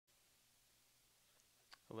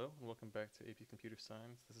Hello and welcome back to AP Computer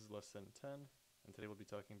Science. This is lesson 10, and today we'll be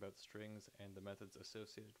talking about strings and the methods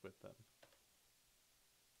associated with them.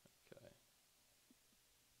 Okay.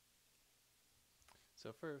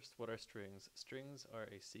 So first, what are strings? Strings are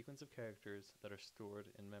a sequence of characters that are stored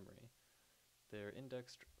in memory. They're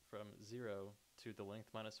indexed from 0 to the length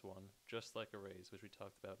minus 1, just like arrays, which we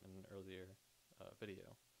talked about in an earlier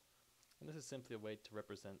video. And this is simply a way to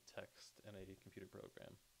represent text in a computer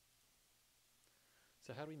program.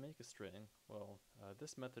 So how do we make a string? Well,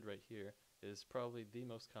 this method right here is probably the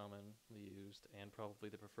most commonly used and probably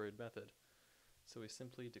the preferred method. So we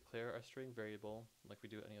simply declare our string variable like we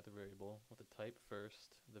do any other variable with the type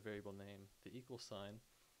first, the variable name, the equal sign,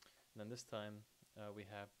 and then this time we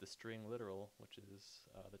have the string literal, which is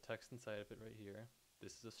the text inside of it right here.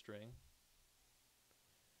 This is a string.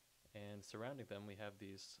 And surrounding them we have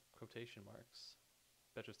these quotation marks.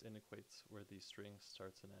 That just indicates where the string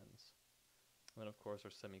starts and ends. And then of course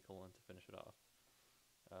our semicolon to finish it off.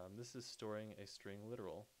 This is storing a string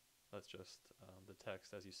literal. That's just the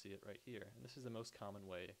text as you see it right here. And this is the most common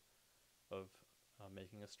way of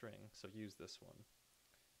making a string, so use this one.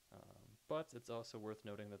 But it's also worth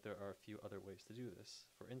noting that there are a few other ways to do this.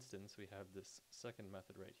 For instance, we have this second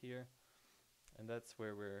method right here, and that's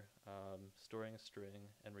where we're storing a string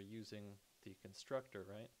and we're using the constructor,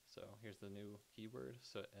 right? So here's the new keyword,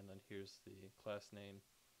 and then here's the class name,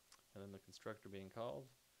 and then the constructor being called.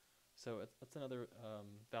 So that's another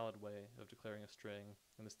valid way of declaring a string,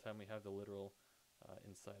 and this time we have the literal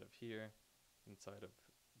inside of here, inside of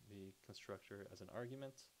the constructor as an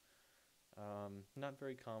argument. Not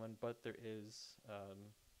very common, but there is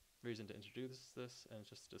reason to introduce this and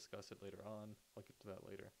just discuss it later on. I'll get to that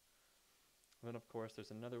later. And then of course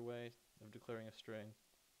there's another way of declaring a string.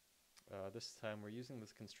 This time we're using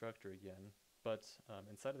this constructor again, but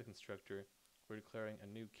inside of the constructor we're declaring a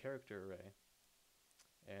new character array.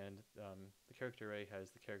 And the character array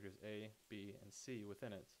has the characters A, B, and C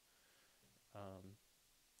within it.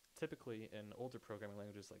 Typically in older programming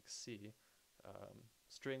languages like C,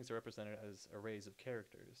 strings are represented as arrays of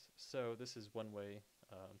characters. So this is one way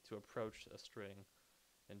to approach a string.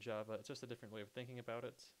 In Java, it's just a different way of thinking about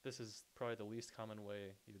it. This is probably the least common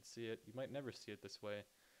way you would see it. You might never see it this way,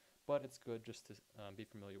 but it's good just to be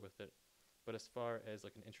familiar with it. But as far as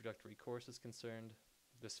like an introductory course is concerned,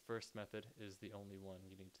 this first method is the only one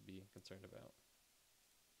you need to be concerned about.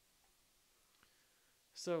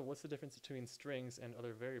 So what's the difference between strings and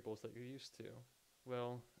other variables that you're used to?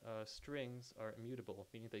 Well, strings are immutable,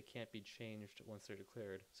 meaning they can't be changed once they're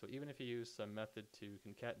declared. So even if you use some method to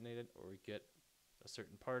concatenate it or get a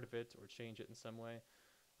certain part of it or change it in some way,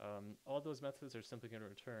 all those methods are simply going to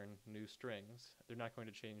return new strings. They're not going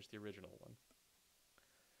to change the original one.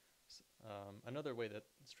 Another way that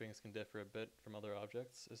strings can differ a bit from other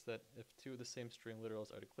objects is that if two of the same string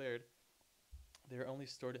literals are declared, they are only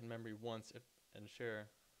stored in memory once and share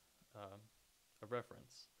a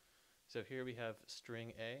reference. So here we have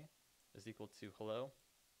string A is equal to hello.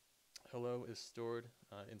 Hello is stored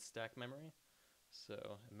in stack memory.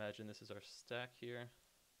 So imagine this is our stack here,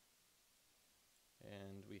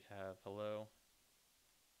 and we have hello,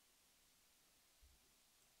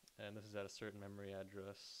 and this is at a certain memory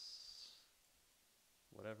address,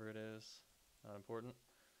 whatever it is, not important.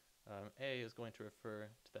 A is going to refer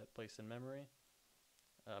to that place in memory,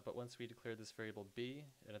 but once we declare this variable B,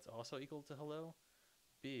 and it's also equal to hello,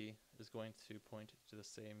 B is going to point to the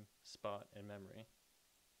same spot in memory,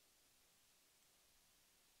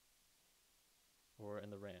 or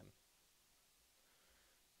in the RAM.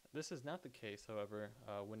 This is not the case, however,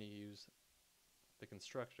 when you use the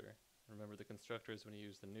constructor. Remember, the constructor is when you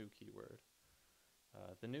use the new keyword.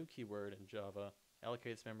 The new keyword in Java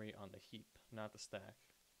allocates memory on the heap, not the stack.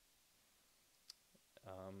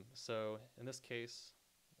 So in this case,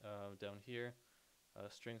 down here,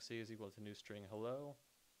 string C is equal to new string hello,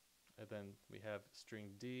 and then we have string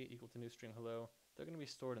D equal to new string hello. They're going to be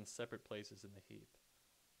stored in separate places in the heap,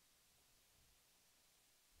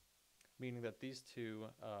 meaning that these two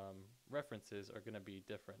references are going to be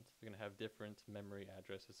different. They're going to have different memory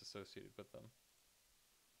addresses associated with them.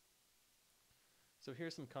 So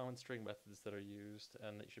here's some common string methods that are used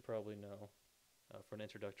and that you should probably know for an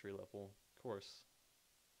introductory level course.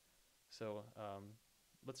 So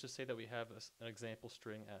let's just say that we have an example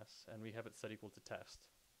string S and we have it set equal to test.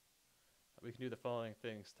 We can do the following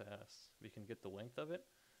things to S. We can get the length of it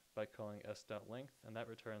by calling s.length, and that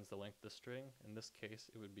returns the length of the string. In this case,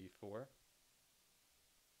 it would be 4.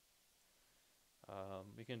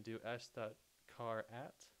 We can do s.char@,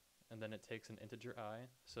 and then it takes an integer I,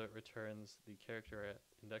 so it returns the character at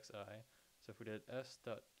index I. So if we did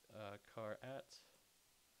s.char@,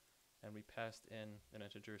 and and we passed in an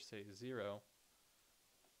integer, say 0,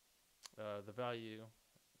 the value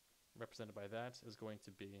represented by that is going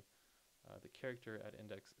to be the character at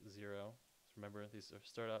index 0. So remember, these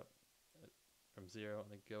start out from 0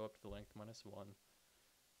 and they go up to the length -1.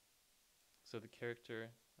 So the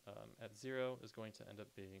character at 0 is going to end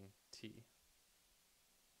up being t.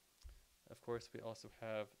 Of course, we also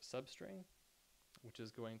have substring, which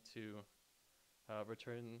is going to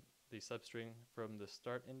return the substring from the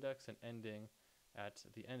start index and ending at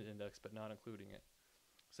the end index, but not including it.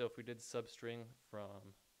 So if we did substring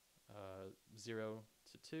from 0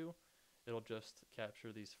 to 2, it'll just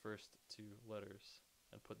capture these first 2 letters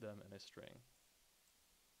and put them in a string.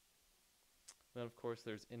 Then of course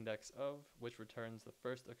there's index of, which returns the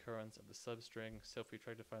first occurrence of the substring. So if we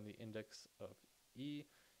try to find the index of E,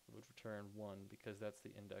 it would return 1 because that's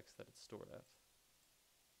the index that it's stored at.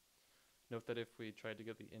 Note that if we tried to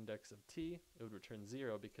get the index of T, it would return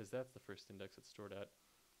 0 because that's the first index it's stored at,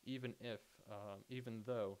 even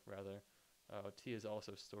though T is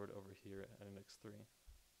also stored over here at index 3.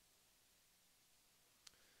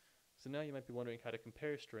 So now you might be wondering how to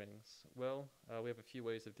compare strings. Well, we have a few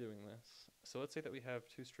ways of doing this. So let's say that we have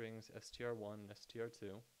 2 strings, str1 and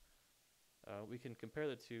str2. We can compare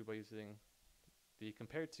the two by using the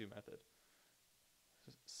compareTo method.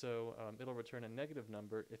 So it'll return a negative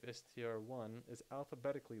number if str1 is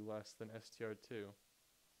alphabetically less than str2,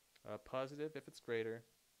 positive if it's greater,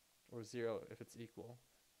 or 0 if it's equal.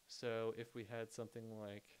 So if we had something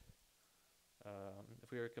like,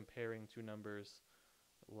 if we were comparing two numbers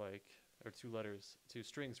like, or two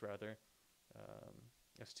strings rather,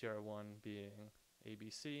 str1 being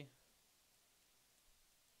ABC,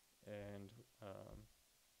 and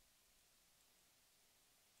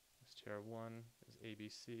str1 is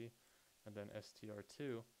ABC, and then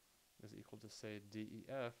str2 is equal to, say,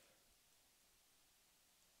 DEF,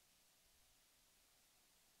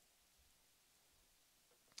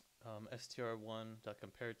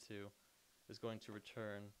 str1.compareTo is going to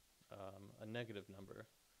return a negative number.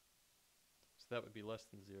 So that would be less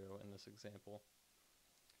than 0 in this example.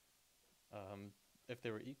 If they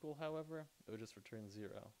were equal, however, it would just return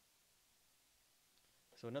 0.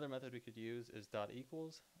 So another method we could use is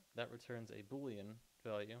 .equals. That returns a Boolean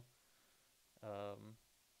value.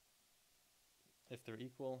 If they're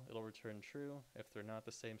equal, it'll return true. If they're not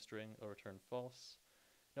the same string, it'll return false.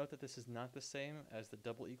 Note that this is not the same as the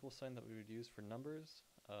double equal sign that we would use for numbers,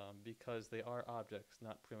 because they are objects,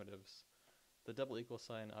 not primitives. The double equal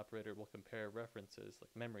sign operator will compare references,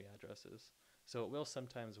 like memory addresses. So it will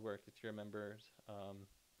sometimes work if you remember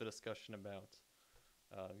the discussion about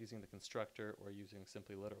using the constructor or using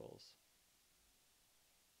simply literals.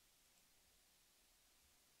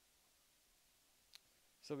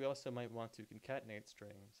 So we also might want to concatenate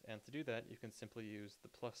strings, and to do that you can simply use the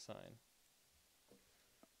plus sign.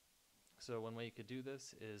 So one way you could do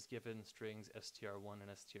this is, given strings str1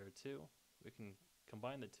 and str2, we can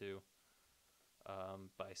combine the two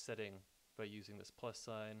by using this plus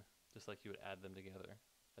sign, just like you would add them together,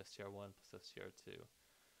 str1 plus str2.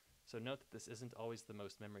 So note that this isn't always the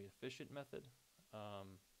most memory efficient method,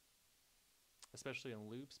 especially in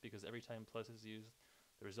loops, because every time plus is used,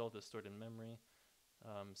 the result is stored in memory.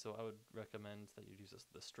 So I would recommend that you use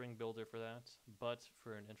the string builder for that, but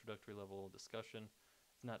for an introductory level discussion,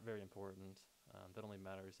 it's not very important. That only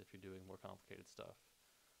matters if you're doing more complicated stuff.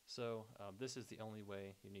 So this is the only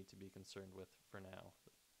way you need to be concerned with for now,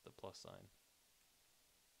 the plus sign.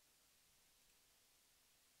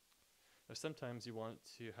 Now sometimes you want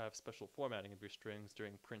to have special formatting of your strings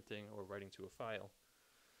during printing or writing to a file.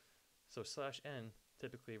 So /n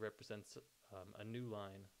typically represents a new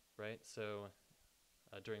line, right? So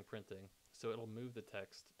during printing. So it'll move the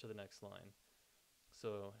text to the next line.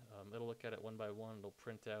 So it'll look at it one by one. It'll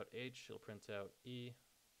print out H, it'll print out E,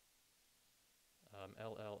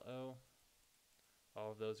 LLO.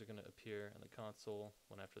 All of those are going to appear in the console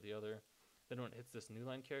one after the other. Then when it hits this new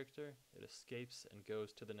line character, it escapes and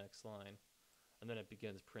goes to the next line. And then it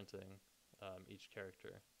begins printing each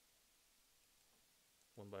character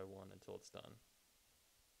one by one until it's done.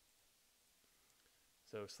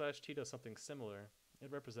 So /t does something similar.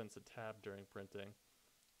 It represents a tab during printing.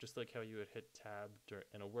 Just like how you would hit tab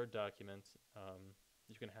in a Word document,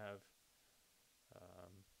 you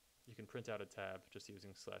can print out a tab just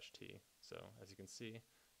using /t. So as you can see,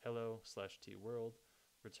 hello /t world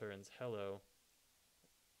returns hello,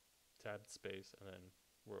 tabbed space, and then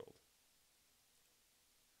world.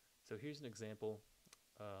 So here's an example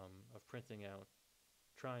of printing out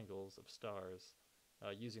triangles of stars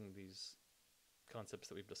using these concepts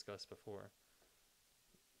that we've discussed before.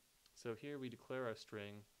 So here we declare our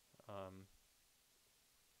string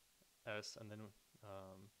s, and then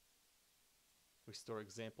we store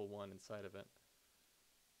example1 inside of it.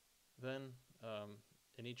 Then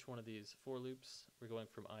in each one of these for loops, we're going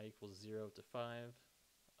from I equals 0 to 5,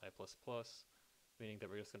 I plus plus, meaning that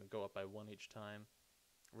we're just going to go up by 1 each time.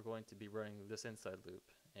 We're going to be running this inside loop,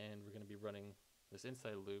 and we're going to be running this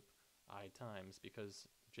inside loop I times, because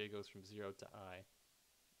j goes from 0 to I,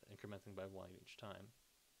 incrementing by 1 each time.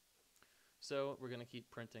 So we're going to keep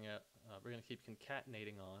printing out, we're going to keep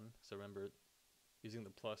concatenating on. So remember, using the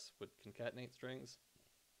plus would concatenate strings.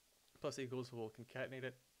 Plus equals will concatenate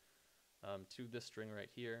it to this string right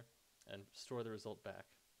here and store the result back.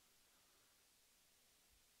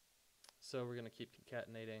 So we're going to keep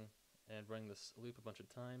concatenating and running this loop a bunch of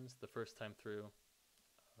times. The first time through,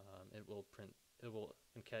 it will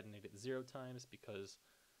concatenate it 0 times, because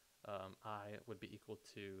I would be equal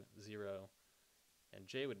to 0 and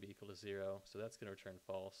j would be equal to 0, so that's going to return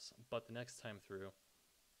false. But the next time through,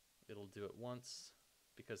 it'll do it once,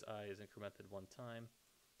 because I is incremented 1 time.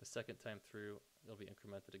 The second time through, it'll be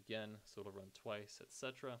incremented again, so it'll run twice,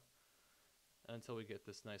 etc., until we get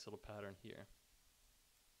this nice little pattern here.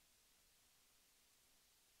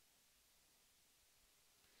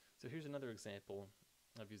 So here's another example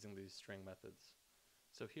of using these string methods.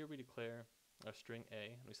 So here we declare our string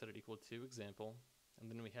A, and we set it equal to example, and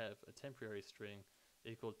then we have a temporary string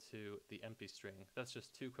equal to the empty string. That's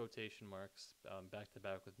just 2 quotation marks back to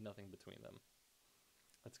back with nothing between them.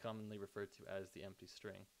 That's commonly referred to as the empty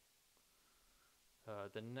string.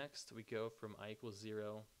 Then next we go from I equals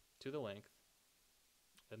 0 to the length,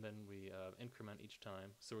 and then we increment each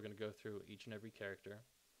time. So we're going to go through each and every character.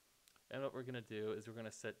 And what we're going to do is we're going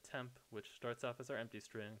to set temp, which starts off as our empty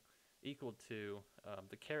string, equal to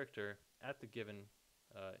the character at the given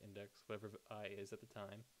index, whatever I is at the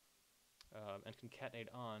time, and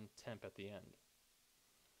concatenate on temp at the end.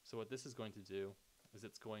 So what this is going to do is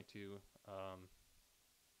it's going to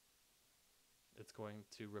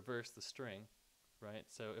reverse the string, right?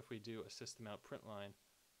 So if we do a system out print line,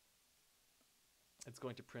 it's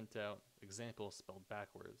going to print out example spelled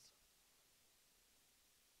backwards,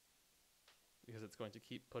 because it's going to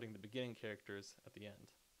keep putting the beginning characters at the end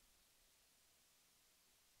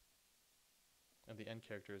and the end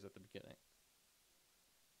characters at the beginning.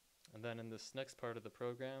 And then in this next part of the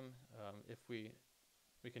program, if we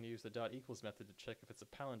can use the dot equals method to check if it's a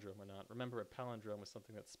palindrome or not. Remember, a palindrome is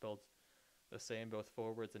something that's spelled the same both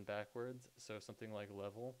forwards and backwards. So something like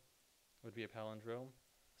level would be a palindrome.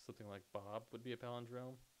 Something like Bob would be a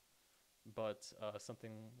palindrome. But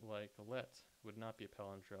something like let would not be a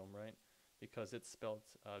palindrome, right? Because it's spelled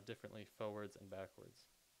differently forwards and backwards.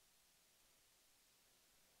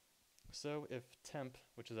 So if temp,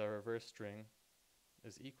 which is our reverse string,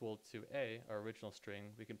 is equal to A, our original string,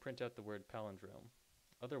 we can print out the word palindrome.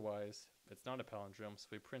 Otherwise, it's not a palindrome, so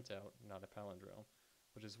we print out not a palindrome,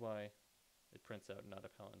 which is why it prints out not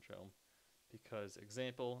a palindrome, because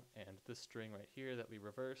example and this string right here that we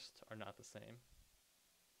reversed are not the same.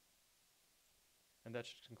 And that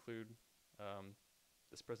should conclude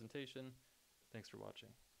this presentation. Thanks for watching.